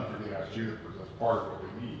come for the ash junipers. That's part of what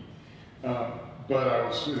we need. But I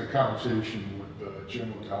was in a conversation with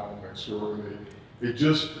Jim McConnell next door, and they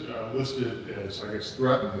just listed as, I guess,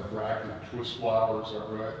 threatened the bracken twist flowers, is that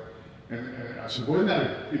right? And I said, well,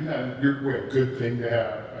 isn't that a good thing to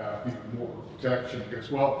have more protection? He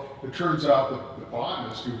goes, well, it turns out that the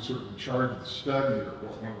botanist who was sort of in charge of the study, or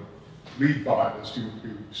one of the lead botanists who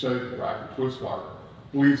studied the bracken twist flower,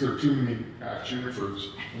 believes there are too many ash junipers,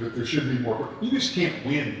 and that there should be more. You just can't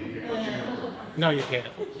win the ash juniper. no, you can't.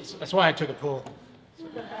 That's why I took a pull.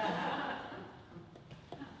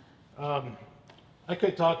 I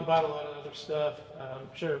could talk about a lot of other stuff. I'm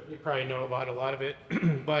sure you probably know about a lot of it,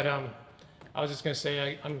 but I was just going to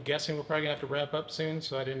say I'm guessing we're probably going to have to wrap up soon,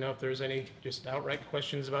 so I didn't know if there's any just outright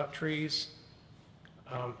questions about trees.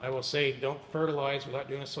 I will say don't fertilize without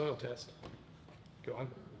doing a soil test. Go on.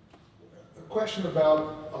 A question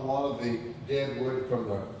about a lot of the dead wood from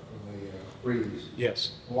the freeze.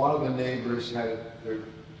 Yes. A lot of the neighbors had their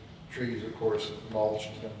trees, of course, mulched,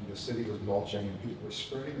 and the city was mulching, and people were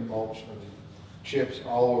spreading the mulch or the chips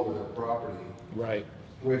all over their property. Right.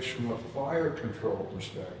 Which, from a fire control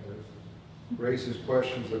perspective, raises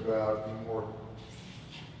questions about being more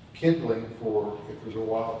kindling for if there's a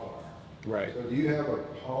wildfire. Right. So do you have a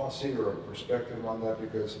policy or a perspective on that?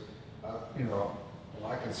 Because, you know,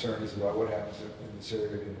 my concern is about what happens in this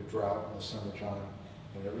area in a drought in the summertime,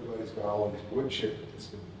 and everybody's got all these wood chip that's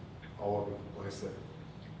been all over the place that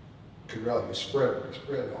could really be spread.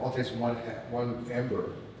 It all takes one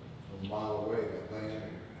ember a mile away to land.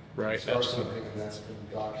 Right. Start something, and that's been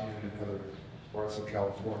documented in other parts of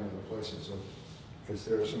California and other places. So is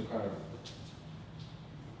there some kind of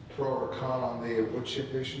pro or con on the wood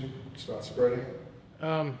chip issue about spreading it?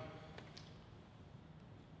 I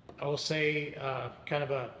will say kind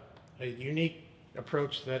of a unique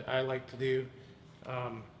approach that I like to do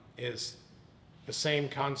is the same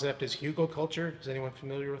concept as hugelkultur. Is anyone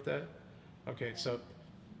familiar with that? Okay, so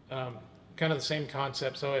kind of the same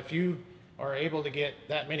concept. So if you are able to get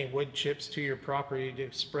that many wood chips to your property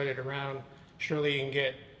to spread it around, surely you can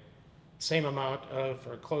get same amount of,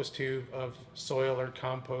 or close to, of soil or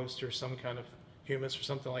compost or some kind of humus or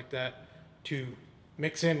something like that to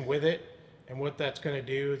mix in with it. And what that's going to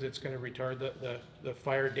do is it's going to retard the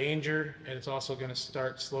fire danger, and it's also going to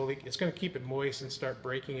start slowly, it's going to keep it moist and start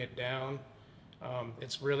breaking it down.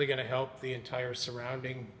 It's really going to help the entire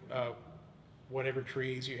surrounding whatever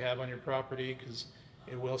trees you have on your property, because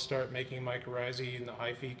it will start making mycorrhizae, and the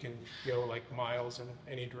hyphae can go like miles in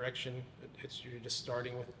any direction. You're just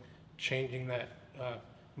starting with changing that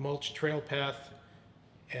mulch trail path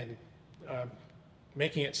and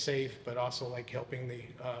making it safe, but also like helping the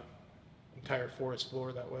entire forest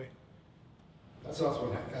floor that way. That's not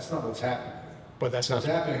what's happening. But that's not what's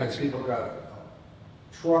happening is people got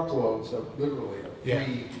truckloads of literally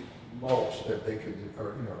free mulch that they could,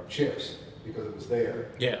 or you know, chips because it was there.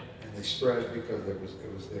 Yeah. And they spread it because it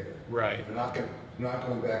was there. Right. They're not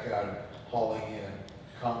going back out and hauling in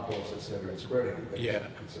compost, etc., and spreading it.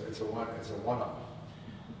 It's a one-off.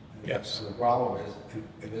 Yes. And the problem is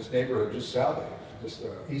in this neighborhood just south of here, just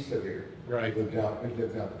east of here, right. We live down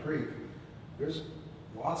the creek. There's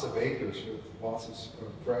lots of acres with lots of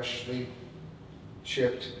freshly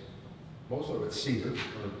chipped, most of it's cedar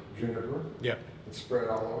or juniper. Yeah. It's spread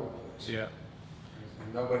all over the place. Yeah.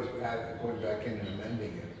 And nobody's going back in and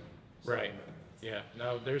amending it. Right. Yeah.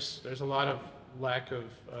 No, there's a lot of lack of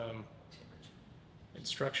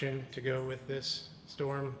instruction to go with this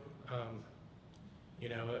storm. You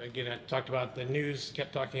know, again, I talked about the news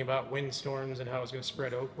kept talking about windstorms and how it's going to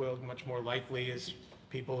spread oak wilt. Much more likely is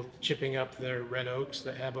people chipping up their red oaks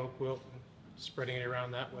that have oak wilt and spreading it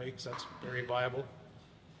around that way, because that's very viable.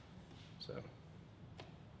 So,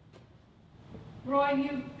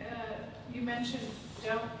 Roy, you mentioned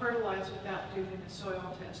don't fertilize without doing a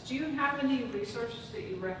soil test. Do you have any resources that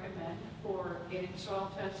you recommend for getting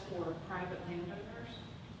soil tests for private landowners?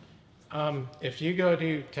 If you go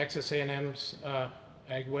to Texas A&M's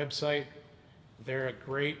ag website, they're a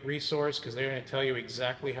great resource because they're going to tell you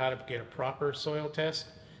exactly how to get a proper soil test,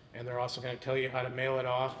 and they're also going to tell you how to mail it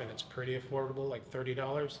off, and it's pretty affordable, like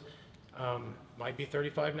 $30. Might be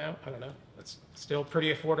 $35 now, I don't know. It's still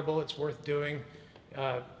pretty affordable. It's worth doing.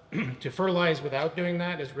 To fertilize without doing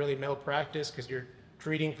that is really malpractice because you're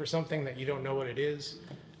treating for something that you don't know what it is.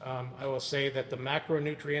 I will say that the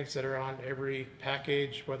macronutrients that are on every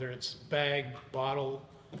package, whether it's bag, bottle,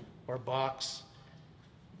 or box,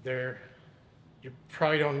 you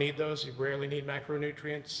probably don't need those. You rarely need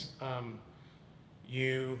macronutrients.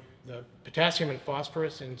 The potassium and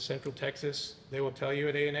phosphorus in Central Texas, they will tell you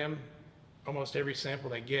at A&M, almost every sample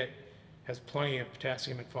they get has plenty of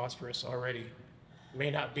potassium and phosphorus already. It may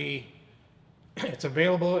not be, it's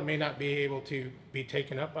available, it may not be able to be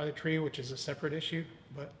taken up by the tree, which is a separate issue,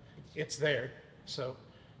 but it's there. So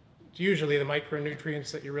it's usually the micronutrients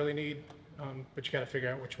that you really need. But you got to figure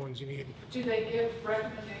out which ones you need. Do they give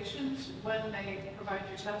recommendations when they provide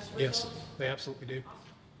your test results? Yes, they absolutely do.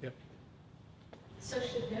 Yep. So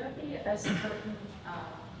should there be a certain,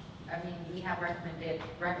 we have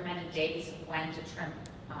recommended dates of when to trim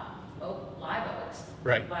live oaks.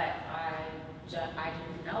 Right. But I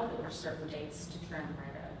didn't know there were certain dates to trim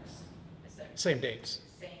red oaks. Same dates.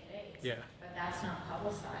 Same dates. Yeah. But that's not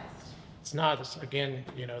publicized. It's not. Again,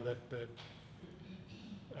 you know, the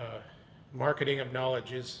marketing of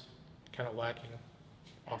knowledge is kind of lacking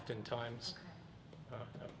oftentimes. Okay.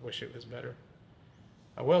 I wish it was better.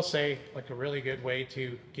 I will say, like, a really good way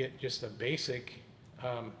to get just a basic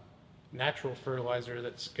natural fertilizer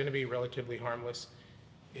that's going to be relatively harmless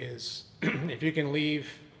is if you can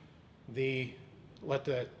let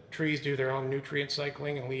the trees do their own nutrient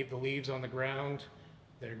cycling and leave the leaves on the ground.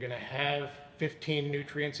 They're going to have 15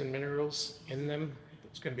 nutrients and minerals in them.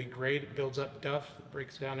 It's going to be great. It builds up duff, it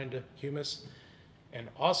breaks down into humus. And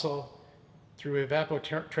also, through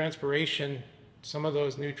evapotranspiration, some of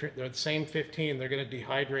those nutrients, they're the same 15, they're going to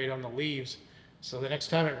dehydrate on the leaves. So the next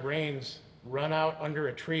time it rains, run out under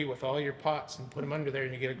a tree with all your pots and put them under there,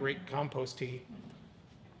 and you get a great compost tea.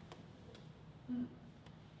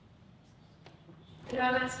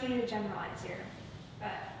 I'm asking you to generalize here,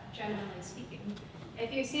 but generally speaking,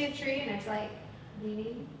 if you see a tree and it's like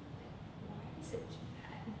leaning, why is it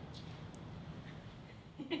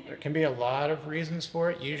bad? There can be a lot of reasons for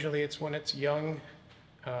it. Usually it's when it's young.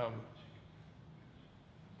 And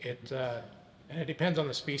it depends on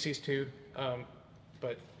the species too.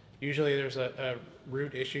 But usually there's a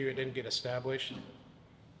root issue. It didn't get established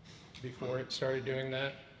before it started doing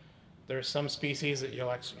that. There are some species that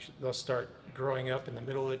they'll start growing up in the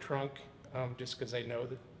middle of the trunk just because they know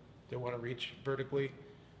that they want to reach vertically.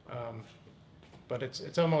 But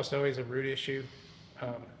it's almost always a root issue.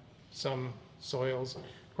 Some soils,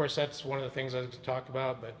 of course, that's one of the things I was to talk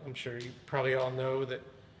about, but I'm sure you probably all know that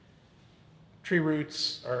tree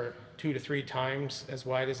roots are 2 to 3 times as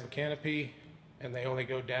wide as the canopy, and they only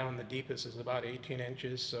go down, the deepest is about 18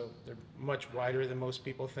 inches, so they're much wider than most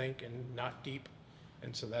people think and not deep.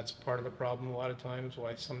 And so that's part of the problem a lot of times,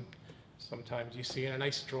 why sometimes you see in an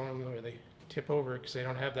ice storm where they tip over because they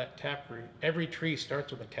don't have that taproot. Every tree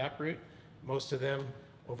starts with a taproot. Most of them,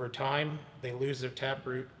 over time, they lose their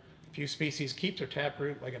taproot. A few species keep their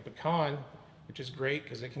taproot, like a pecan, which is great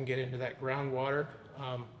because it can get into that groundwater.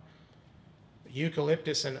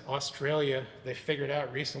 Eucalyptus in Australia, they figured out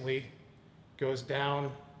recently, goes down,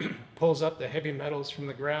 pulls up the heavy metals from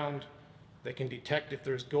the ground. They can detect if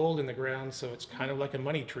there's gold in the ground, so it's kind of like a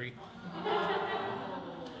money tree.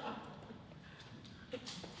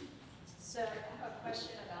 So I have a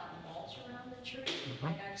question about mulch around the tree.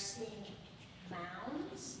 Like I've seen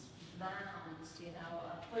mounds, you know,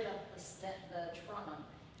 put up the trunk.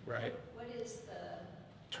 Right. What is the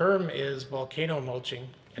Term is volcano mulching,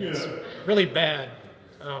 and it's really bad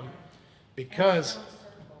because,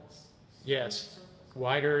 yes,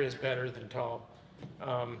 wider is better than tall.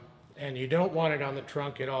 And you don't want it on the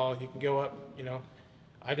trunk at all. You can go up, you know,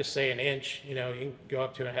 I just say an inch, you know, you can go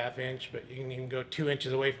up to a ½ inch, but you can even go 2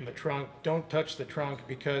 inches away from the trunk. Don't touch the trunk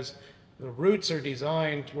because the roots are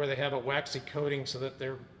designed where they have a waxy coating so that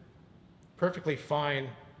they're perfectly fine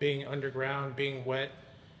being underground, being wet.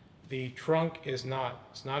 The trunk is not.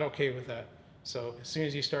 It's not okay with that. So as soon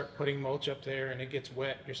as you start putting mulch up there and it gets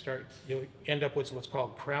wet, you'll end up with what's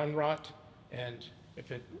called crown rot. And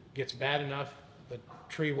if it gets bad enough, the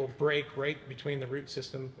tree will break right between the root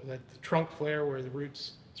system, the trunk flare where the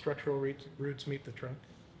structural roots meet the trunk.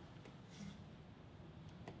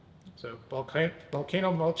 So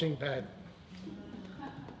volcano mulching bad.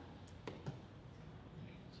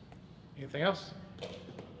 Anything else?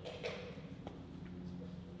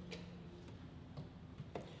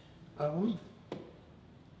 I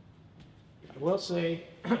will say,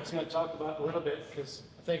 I was going to talk about a little bit because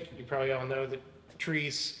I think you probably all know that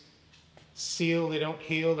trees seal, they don't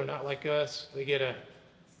heal, they're not like us. They get a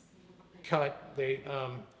cut,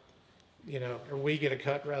 you know, or we get a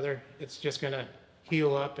cut rather. It's just going to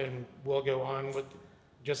heal up and we'll go on with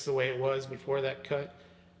just the way it was before that cut.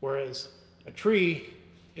 Whereas a tree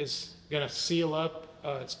is going to seal up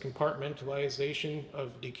its compartmentalization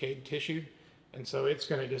of decayed tissue. And so it's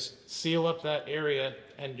going to just seal up that area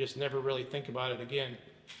and just never really think about it again.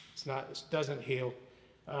 It doesn't heal.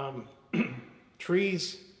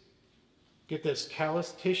 Trees get this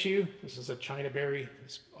callus tissue. This is a China berry.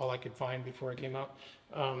 It's all I could find before I came out.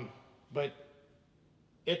 But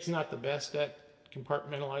it's not the best at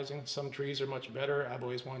compartmentalizing. Some trees are much better. I've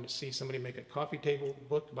always wanted to see somebody make a coffee table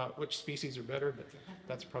book about which species are better, but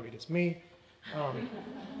that's probably just me.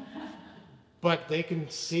 But they can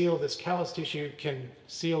seal, this callus tissue can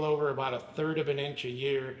seal over about 1/3 of an inch a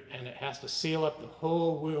year, and it has to seal up the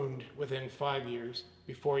whole wound within 5 years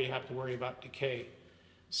before you have to worry about decay.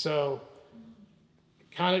 So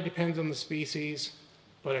it kind of depends on the species,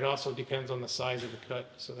 but it also depends on the size of the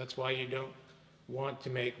cut. So that's why you don't want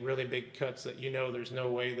to make really big cuts that you know there's no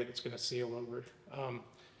way that it's going to seal over.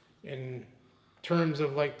 In terms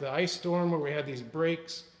of like the ice storm where we had these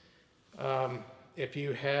breaks, if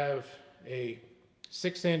you have a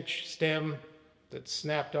 6-inch stem that's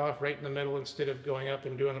snapped off right in the middle instead of going up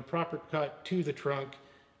and doing a proper cut to the trunk,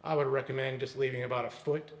 I would recommend just leaving about 1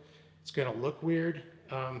 foot. It's going to look weird.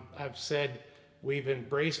 I've said we've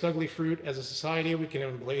embraced ugly fruit as a society. We can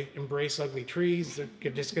embrace ugly trees. There's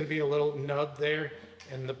just going to be a little nub there.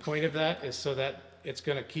 And the point of that is so that it's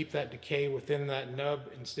going to keep that decay within that nub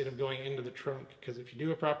instead of going into the trunk. Because if you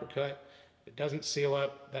do a proper cut, it doesn't seal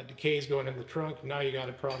up, that decay is going in the trunk, now you got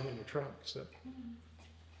a problem in your trunk. So.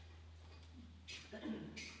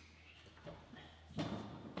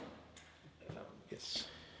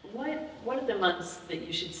 what are the months that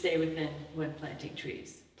you should stay within when planting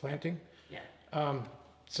trees? Planting? Yeah.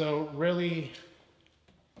 So really,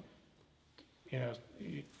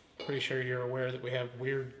 pretty sure you're aware that we have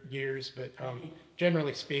weird years, but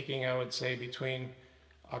generally speaking, I would say between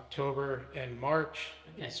October and March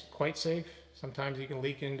is quite safe. Sometimes you can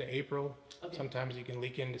leak into April. Okay. Sometimes you can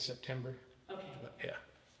leak into September. Okay. But yeah.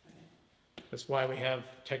 Okay. That's why we have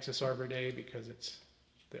Texas Arbor Day, because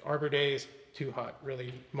the Arbor Day is too hot,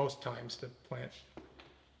 really, most times to plant.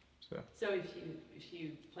 So if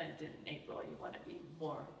you plant in April, you want to be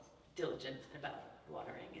more diligent about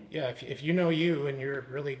watering. And yeah, if you know you and you're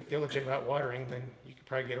really diligent about watering, then you can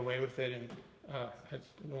probably get away with it. And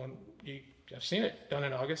I've seen it done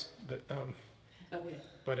in August, but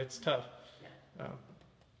but it's tough. Yeah.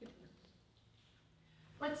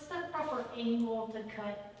 What's the proper angle to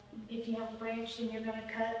cut? If you have a branch and you're going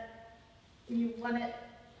to cut, do you want it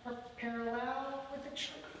parallel with the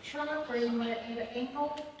trunk, or you want it at an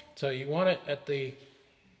angle? So you want it at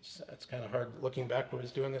it's kind of hard looking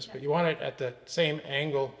backwards doing this, but you want it at the same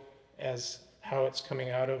angle as how it's coming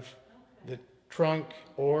out of the trunk,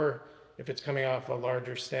 or if it's coming off a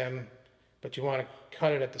larger stem, but you want to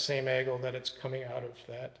cut it at the same angle that it's coming out of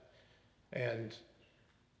that. And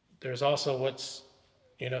there's also what's,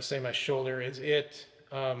 say my shoulder is it.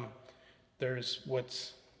 There's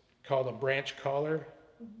what's called a branch collar,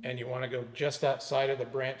 and you want to go just outside of the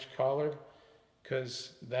branch collar,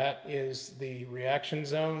 because that is the reaction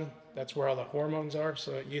zone. That's where all the hormones are.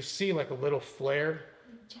 So you see like a little flare.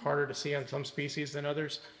 It's harder to see on some species than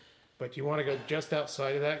others, but you want to go just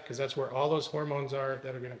outside of that, because that's where all those hormones are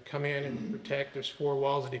that are going to come in and protect. There's 4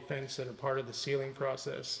 walls of defense that are part of the sealing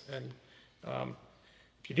process. And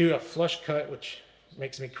if you do a flush cut, which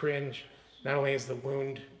makes me cringe, not only is the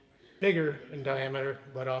wound bigger in diameter,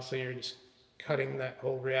 but also you're just cutting that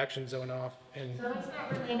whole reaction zone off. And so it's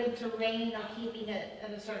not related to rain or keeping it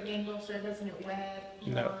at a certain angle so it doesn't get wet?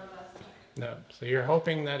 No. No. So you're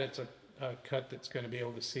hoping that it's a cut that's going to be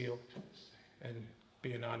able to seal and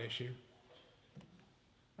be a non-issue.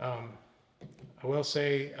 I will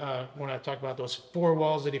say, when I talk about those 4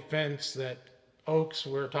 walls of defense, that oaks,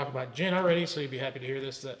 we're talking about gin already, so you'd be happy to hear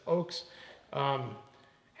this, that oaks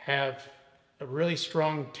have a really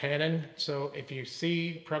strong tannin. So if you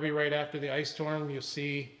see, probably right after the ice storm, you'll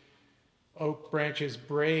see oak branches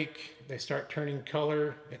break, they start turning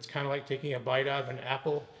color. It's kind of like taking a bite out of an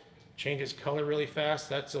apple, changes color really fast.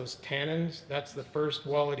 That's those tannins. That's the first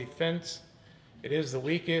wall of defense. It is the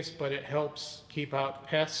weakest, but it helps keep out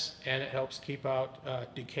pests and it helps keep out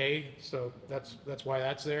decay. So that's why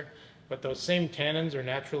that's there. But those same tannins are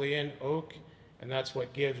naturally in oak, and that's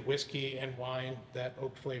what gives whiskey and wine that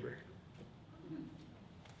oak flavor.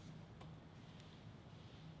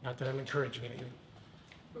 Not that I'm encouraging anything.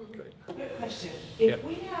 Good question. If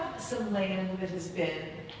we have some land that has been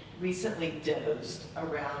recently dozed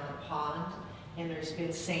around a pond and there's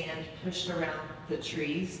been sand pushed around the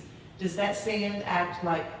trees, does that sand act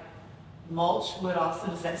like mulch?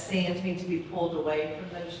 Does that sand need to be pulled away from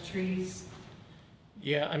those trees?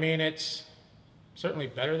 Yeah, I mean, it's certainly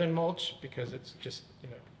better than mulch because it's just,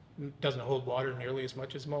 doesn't hold water nearly as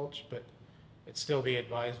much as mulch, but it'd still be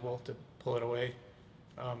advisable to pull it away.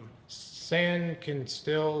 Sand can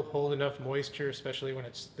still hold enough moisture, especially when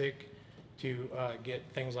it's thick, to get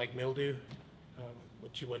things like mildew,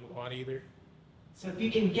 which you wouldn't want either. So if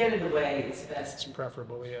you can get it away, it's best. It's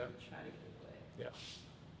preferable, yeah. Try to get it away.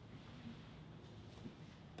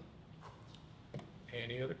 Yeah.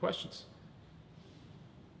 Any other questions?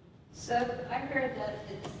 So I heard that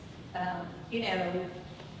it's,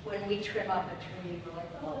 when we trim up a tree, we're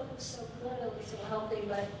like, oh, it looks so good, it looks so healthy,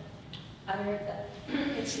 but I heard that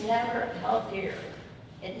it's never healthier.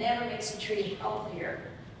 It never makes a tree healthier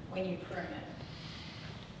when you prune it.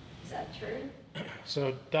 Is that true?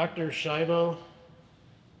 So Dr. Shivo,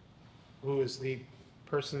 who is the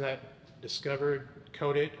person that discovered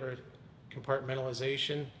coated or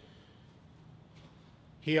compartmentalization,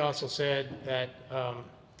 he also said that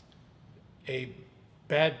a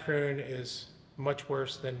bad prune is much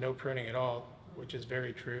worse than no pruning at all, which is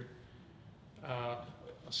very true. I'll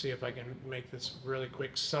see if I can make this really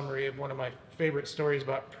quick summary of one of my favorite stories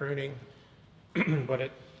about pruning, but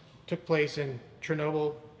it took place in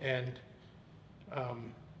Chernobyl and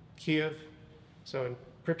Kiev. So in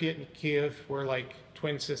Pripyat and Kiev were like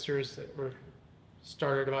twin sisters that were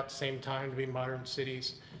started about the same time to be modern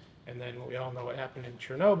cities. And then we all know what happened in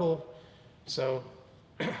Chernobyl. So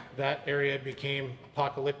that area became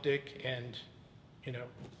apocalyptic and,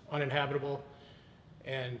 uninhabitable.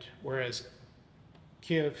 And whereas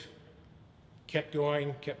Kiev kept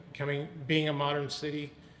going, kept being a modern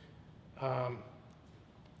city,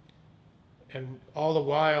 And all the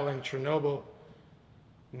while in Chernobyl,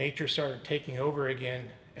 nature started taking over again.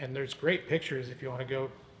 And there's great pictures if you want to go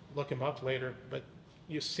look them up later. But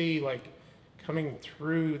you see like coming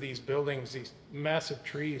through these buildings, these massive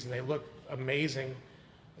trees, and they look amazing.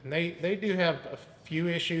 And they do have a few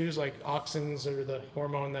issues, like auxins are the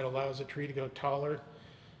hormone that allows a tree to go taller.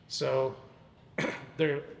 So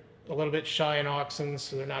they're a little bit shy in auxins,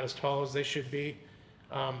 so they're not as tall as they should be.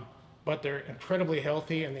 But they're incredibly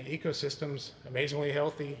healthy, and the ecosystem's amazingly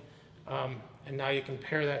healthy. And now you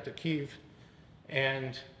compare that to Kyiv,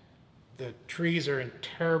 and the trees are in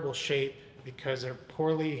terrible shape because they're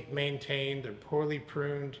poorly maintained, they're poorly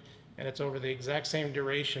pruned, and it's over the exact same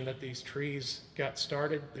duration that these trees got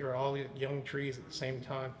started. They were all young trees at the same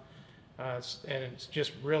time. And it's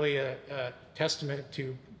just really a testament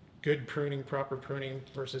to good pruning, proper pruning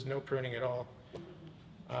versus no pruning at all.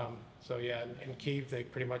 So yeah, in Kyiv, they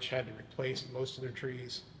pretty much had to replace most of their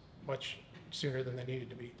trees much sooner than they needed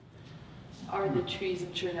to be. Are the trees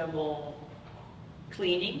in Chernobyl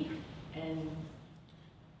cleaning and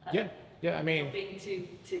yeah, I mean, helping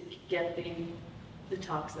to get the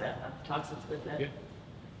toxins with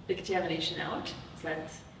the contamination out? Is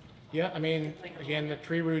that? Yeah, I mean, again, the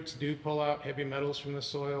tree roots do pull out heavy metals from the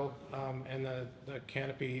soil, and the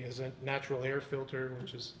canopy is a natural air filter,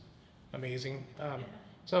 which is amazing.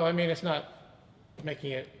 So, I mean, it's not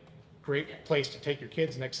making it a great place to take your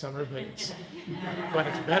kids next summer, but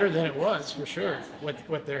it's better than it was, for sure,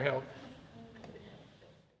 with their help.